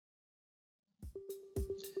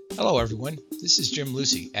Hello everyone, this is Jim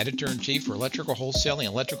Lucy, Editor-in-Chief for Electrical Wholesaling and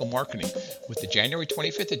Electrical Marketing with the January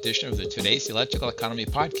 25th edition of the Today's Electrical Economy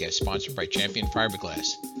podcast sponsored by Champion Fiberglass.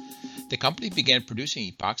 The company began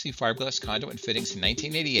producing epoxy fiberglass conduit and fittings in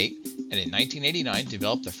 1988 and in 1989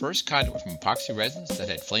 developed the first conduit from epoxy resins that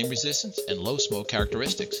had flame resistance and low smoke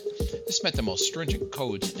characteristics. This met the most stringent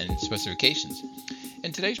codes and specifications.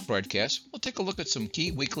 In today's broadcast, we'll take a look at some key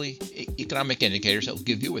weekly economic indicators that will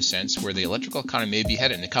give you a sense where the electrical economy may be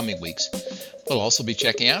headed in the coming weeks. We'll also be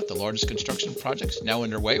checking out the largest construction projects now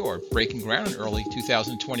underway or breaking ground in early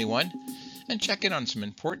 2021 and check in on some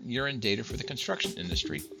important year-end data for the construction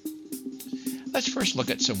industry. Let's first look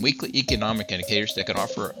at some weekly economic indicators that can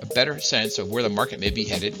offer a better sense of where the market may be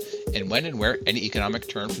headed and when and where any economic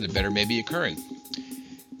turn for the better may be occurring.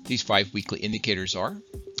 These 5 weekly indicators are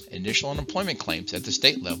initial unemployment claims at the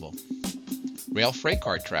state level, rail freight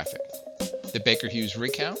car traffic, the Baker Hughes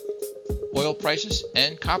rig count, oil prices,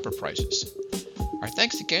 and copper prices. Our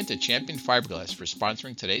thanks again to Champion Fiberglass for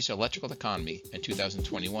sponsoring today's electrical economy in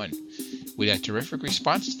 2021. We had terrific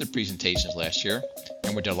responses to the presentations last year,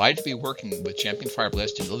 and we're delighted to be working with Champion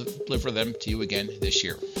Fiberglass to deliver them to you again this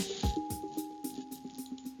year.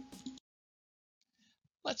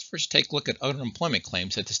 Let's first take a look at unemployment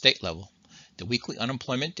claims at the state level. The weekly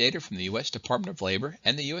unemployment data from the U.S. Department of Labor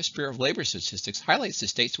and the U.S. Bureau of Labor Statistics highlights the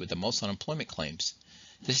states with the most unemployment claims.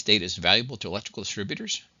 This data is valuable to electrical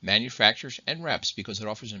distributors, manufacturers, and reps because it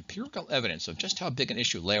offers empirical evidence of just how big an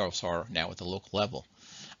issue layoffs are now at the local level.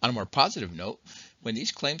 On a more positive note, when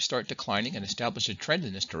these claims start declining and establish a trend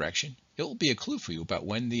in this direction, it will be a clue for you about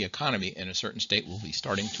when the economy in a certain state will be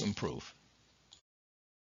starting to improve.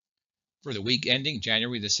 For the week ending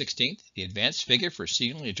January the 16th, the advanced figure for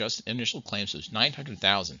seasonally adjusted initial claims was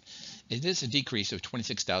 900,000. It is a decrease of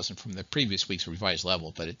 26,000 from the previous week's revised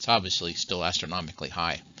level, but it's obviously still astronomically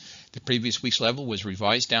high. The previous week's level was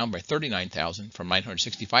revised down by 39,000 from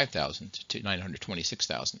 965,000 to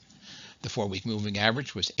 926,000. The 4-week moving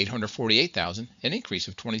average was 848,000, an increase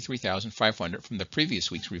of 23,500 from the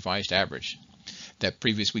previous week's revised average. That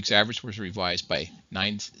previous week's average was revised by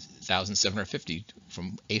 9,750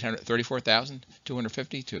 from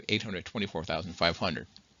 834,250 to 824,500.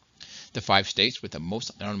 The 5 states with the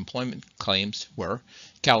most unemployment claims were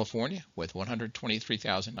California with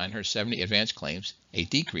 123,970 advanced claims, a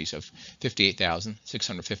decrease of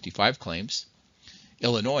 58,655 claims,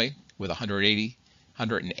 Illinois with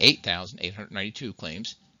 108,892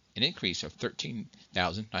 claims, an increase of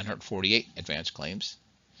 13,948 advanced claims,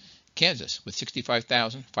 Kansas with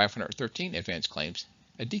 65,513 advanced claims,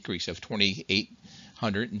 a decrease of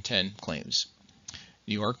 2,810 claims.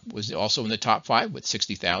 New York was also in the top 5 with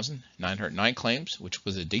 60,909 claims, which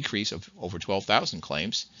was a decrease of over 12,000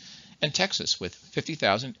 claims, and Texas with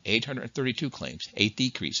 50,832 claims, a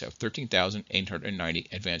decrease of 13,890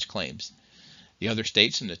 advanced claims. The other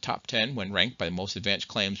states in the top 10 when ranked by the most advanced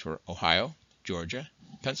claims were Ohio, Georgia,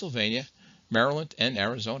 Pennsylvania, Maryland, and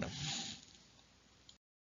Arizona.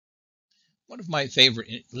 One of my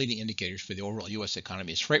favorite leading indicators for the overall U.S.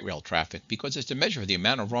 economy is freight rail traffic because it's a measure of the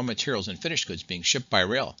amount of raw materials and finished goods being shipped by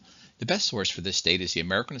rail. The best source for this data is the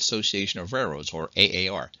American Association of Railroads, or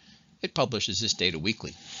AAR. It publishes this data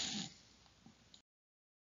weekly.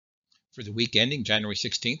 For the week ending January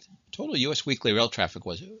 16th, total U.S. weekly rail traffic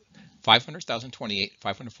was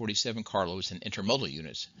 547 carloads and intermodal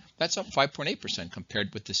units. That's up 5.8%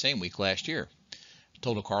 compared with the same week last year.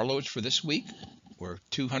 Total carloads for this week were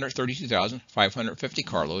 232,550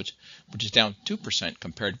 carloads, which is down 2%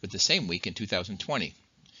 compared with the same week in 2020.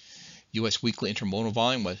 U.S. weekly intermodal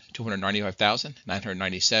volume was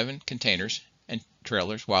 295,997 containers and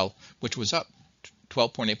trailers, which was up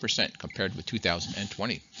 12.8% compared with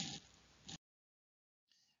 2020.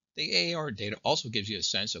 The AAR data also gives you a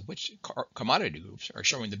sense of which commodity groups are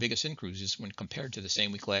showing the biggest increases when compared to the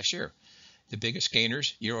same week last year. The biggest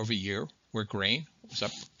gainers year over year were grain, was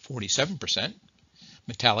up 47%,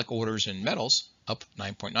 metallic orders and metals up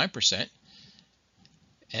 9.9%,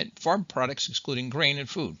 and farm products excluding grain and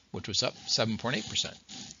food, which was up 7.8%.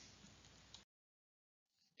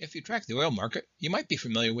 If you track the oil market, you might be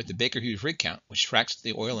familiar with the Baker Hughes rig count, which tracks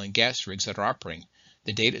the oil and gas rigs that are operating.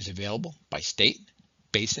 The data is available by state,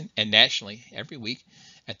 basin, and nationally every week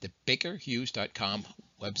at the bakerhughes.com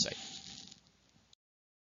website.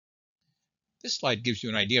 This slide gives you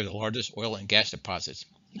an idea of the largest oil and gas deposits.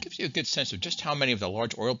 It gives you a good sense of just how many of the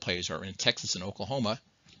large oil plays are in Texas and Oklahoma,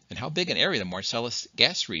 and how big an area the Marcellus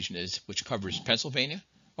gas region is, which covers Pennsylvania,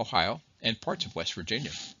 Ohio, and parts of West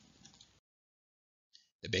Virginia.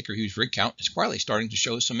 The Baker Hughes rig count is quietly starting to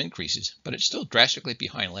show some increases, but it's still drastically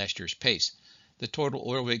behind last year's pace. The total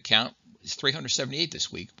oil rig count is 378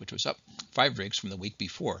 this week, which was up 5 rigs from the week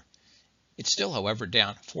before. It's still, however,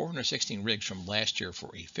 down 416 rigs from last year for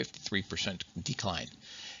a 53% decline.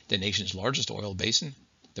 The nation's largest oil basin,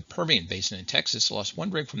 the Permian Basin in Texas, lost one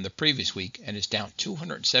rig from the previous week and is down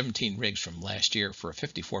 217 rigs from last year for a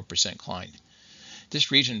 54% decline. This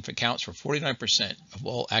region accounts for 49% of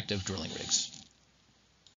all active drilling rigs.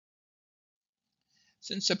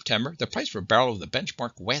 Since September, the price for a barrel of the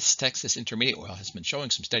benchmark West Texas Intermediate oil has been showing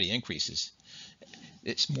some steady increases.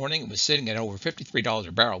 This morning, it was sitting at over $53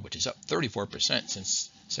 a barrel, which is up 34% since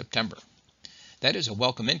September. That is a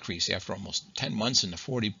welcome increase after almost 10 months in the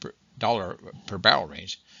 $40 per barrel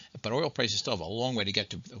range, but oil prices still have a long way to get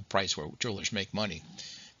to a price where drillers make money.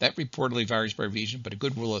 That reportedly varies by region, but a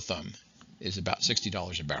good rule of thumb is about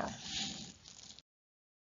 $60 a barrel.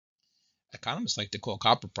 Economists like to call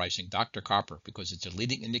copper pricing Dr. Copper because it's a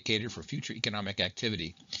leading indicator for future economic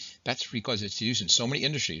activity. That's because it's used in so many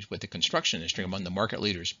industries, with the construction industry among the market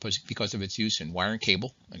leaders because of its use in wire and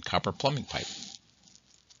cable and copper plumbing pipe.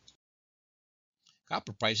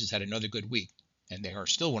 Copper prices had another good week, and they are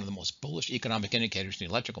still one of the most bullish economic indicators in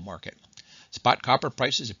the electrical market. Spot copper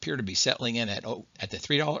prices appear to be settling in at the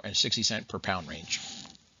 $3.60 per pound range.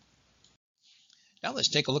 Now let's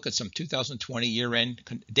take a look at some 2020 year-end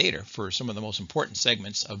data for some of the most important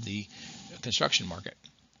segments of the construction market.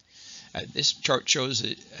 This chart shows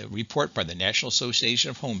a report by the National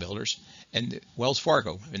Association of Home Builders and Wells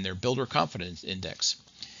Fargo in their Builder Confidence Index.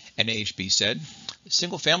 NAHB said,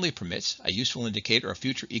 single-family permits, a useful indicator of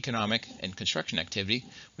future economic and construction activity,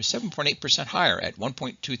 was 7.8% higher at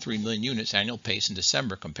 1.23 million units annual pace in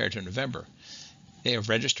December compared to November. They have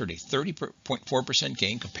registered a 30.4%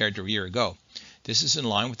 gain compared to a year ago. This is in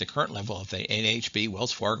line with the current level of the NAHB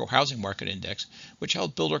Wells Fargo Housing Market Index, which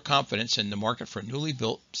held builder confidence in the market for newly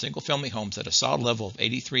built single-family homes at a solid level of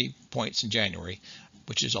 83 points in January,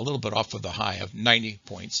 which is a little bit off of the high of 90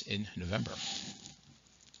 points in November.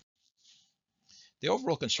 The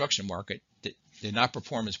overall construction market did not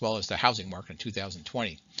perform as well as the housing market in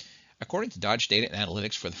 2020. According to Dodge Data and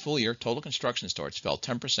Analytics, for the full year, total construction starts fell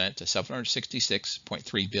 10% to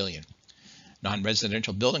 766.3 billion.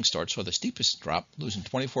 Non-residential building starts saw the steepest drop, losing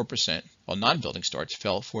 24%, while non-building starts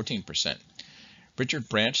fell 14%. Richard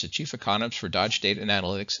Branch, the chief economist for Dodge Data and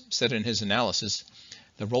Analytics, said in his analysis,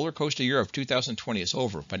 the roller coaster year of 2020 is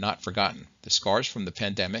over, but not forgotten. The scars from the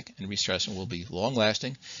pandemic and restressing will be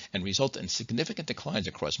long-lasting and result in significant declines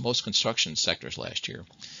across most construction sectors last year.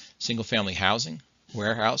 Single-family housing,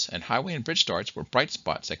 warehouse, and highway and bridge starts were bright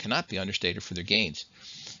spots that cannot be understated for their gains.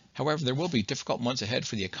 However, there will be difficult months ahead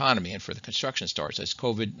for the economy and for the construction starts as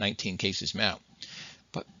COVID-19 cases mount.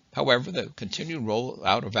 However, the continued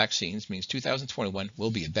rollout of vaccines means 2021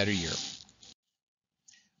 will be a better year.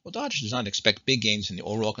 While Dodge does not expect big gains in the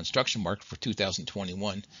overall construction market for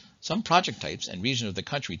 2021, some project types and regions of the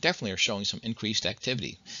country definitely are showing some increased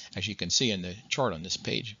activity, as you can see in the chart on this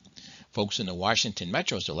page. Folks in the Washington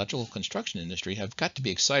Metro's electrical construction industry have got to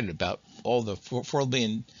be excited about all the $4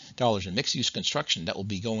 billion in mixed-use construction that will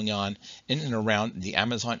be going on in and around the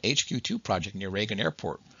Amazon HQ2 project near Reagan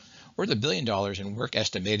Airport, or the $1 billion in work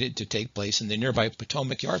estimated to take place in the nearby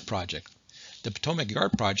Potomac Yard project. The Potomac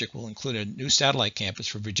Yard project will include a new satellite campus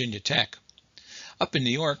for Virginia Tech. Up in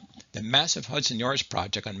New York, the massive Hudson Yards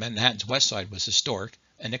project on Manhattan's west side was historic,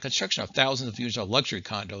 and the construction of thousands of units of luxury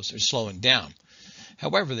condos is slowing down.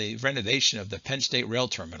 However, the renovation of the Penn State Rail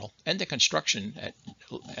Terminal and the construction at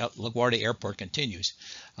LaGuardia Airport continues.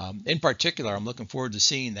 In particular, I'm looking forward to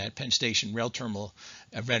seeing that Penn Station Rail Terminal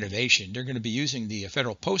renovation. They're going to be using the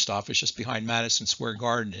Federal Post Office just behind Madison Square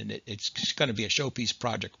Garden, and it's going to be a showpiece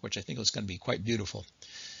project, which I think is going to be quite beautiful.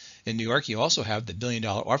 In New York, you also have the $1 billion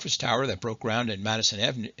office tower that broke ground in Madison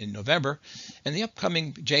Avenue in November, and the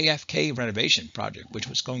upcoming JFK renovation project, which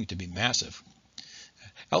was going to be massive.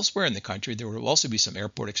 Elsewhere in the country, there will also be some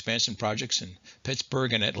airport expansion projects in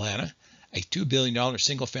Pittsburgh and Atlanta, a $2 billion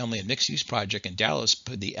single-family and mixed-use project in Dallas,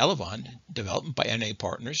 the Elevon development by NA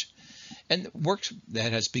Partners, and work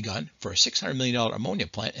that has begun for a $600 million ammonia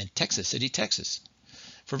plant in Texas City, Texas.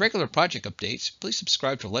 For regular project updates, please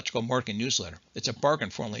subscribe to Electrical Marketing Newsletter. It's a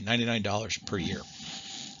bargain for only $99 per year.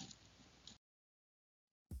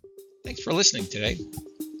 Thanks for listening today.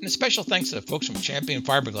 And a special thanks to the folks from Champion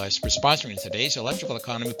Fiberglass for sponsoring today's Electrical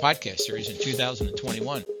Economy podcast series in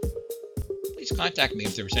 2021. Please contact me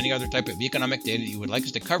if there is any other type of economic data you would like us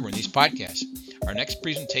to cover in these podcasts. Our next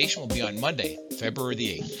presentation will be on Monday, February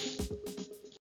the 8th.